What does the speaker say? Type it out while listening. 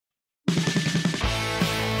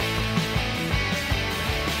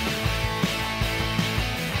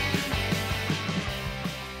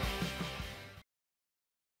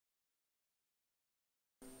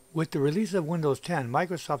With the release of Windows 10,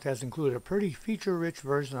 Microsoft has included a pretty feature-rich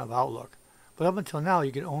version of Outlook. But up until now,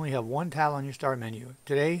 you can only have one tile on your Start menu.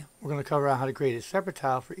 Today, we're going to cover out how to create a separate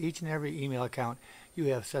tile for each and every email account you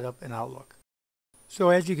have set up in Outlook. So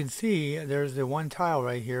as you can see, there's the one tile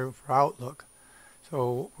right here for Outlook.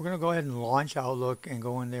 So we're going to go ahead and launch Outlook and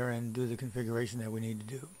go in there and do the configuration that we need to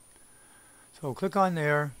do. So click on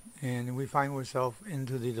there, and we find ourselves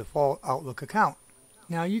into the default Outlook account.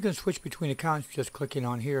 Now you can switch between accounts just clicking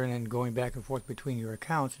on here and then going back and forth between your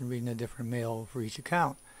accounts and reading a different mail for each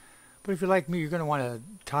account. But if you're like me, you're going to want a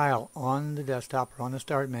tile on the desktop or on the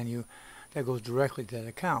Start menu that goes directly to that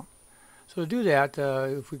account. So to do that,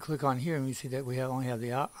 if we click on here and we see that we only have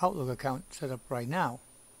the Outlook account set up right now.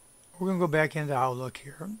 We're going to go back into Outlook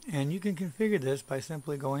here, and you can configure this by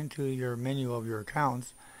simply going to your menu of your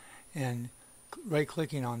accounts and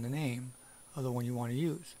right-clicking on the name of the one you want to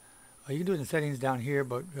use. You can do it in settings down here,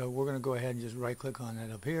 but we're going to go ahead and just right click on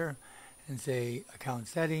that up here and say account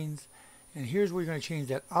settings, and here's where you're going to change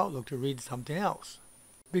that Outlook to read something else.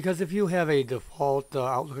 Because if you have a default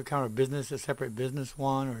Outlook account or business, a separate business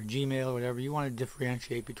one, or Gmail or whatever, you want to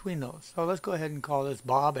differentiate between those. So let's go ahead and call this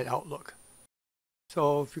Bob at Outlook.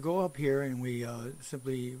 So if you go up here and we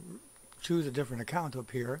simply choose a different account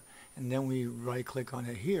up here, and then we right click on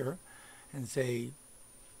it here and say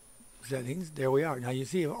settings, there we are. Now you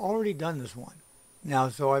see I've already done this one. Now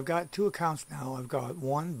so I've got two accounts now. I've got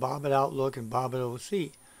one Bob at Outlook and Bob at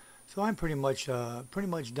OC. So I'm pretty much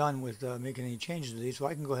done with making any changes to these, so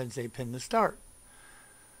I can go ahead and say pin to start.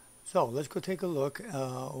 So let's go take a look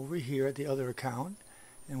over here at the other account,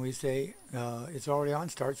 and we say it's already on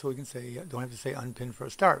start, so we can say don't have to say unpin for a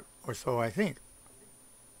start, or so I think.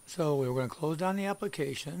 So we're going to close down the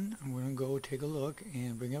application, and we're going to go take a look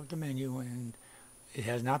and bring up the menu, and it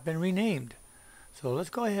has not been renamed. So let's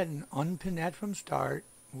go ahead and unpin that from start.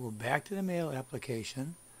 We'll go back to the mail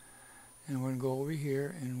application, and we're going to go over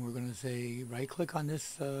here and we're going to say right click on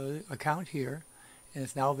this account here, and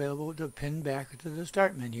it's now available to pin back to the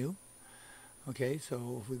start menu. Okay,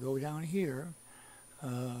 so if we go down here,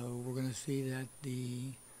 we're going to see that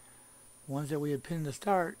the ones that we had pinned to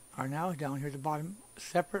start are now down here at the bottom,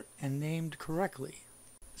 separate and named correctly.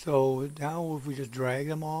 So now if we just drag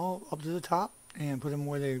them all up to the top and put them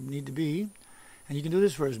where they need to be, and you can do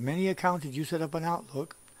this for as many accounts as you set up on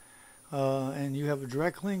Outlook, and you have a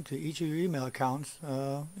direct link to each of your email accounts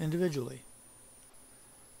individually.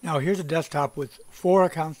 Now here's a desktop with 4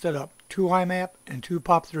 accounts set up, 2 IMAP and 2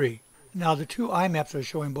 POP3. Now the 2 IMAPs are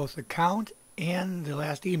showing both the count and the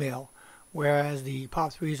last email, whereas the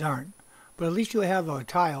POP3s aren't. But at least you have a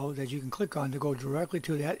tile that you can click on to go directly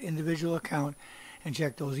to that individual account and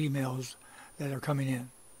check those emails that are coming in.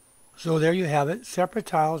 So there you have it, separate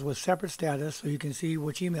tiles with separate status, so you can see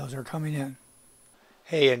which emails are coming in.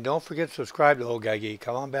 Hey, and don't forget to subscribe to Old Guy Geek.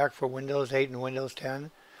 Come on back for Windows 8 and Windows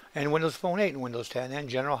 10, and Windows Phone 8 and Windows 10, and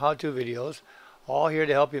general how-to videos, all here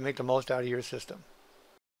to help you make the most out of your system.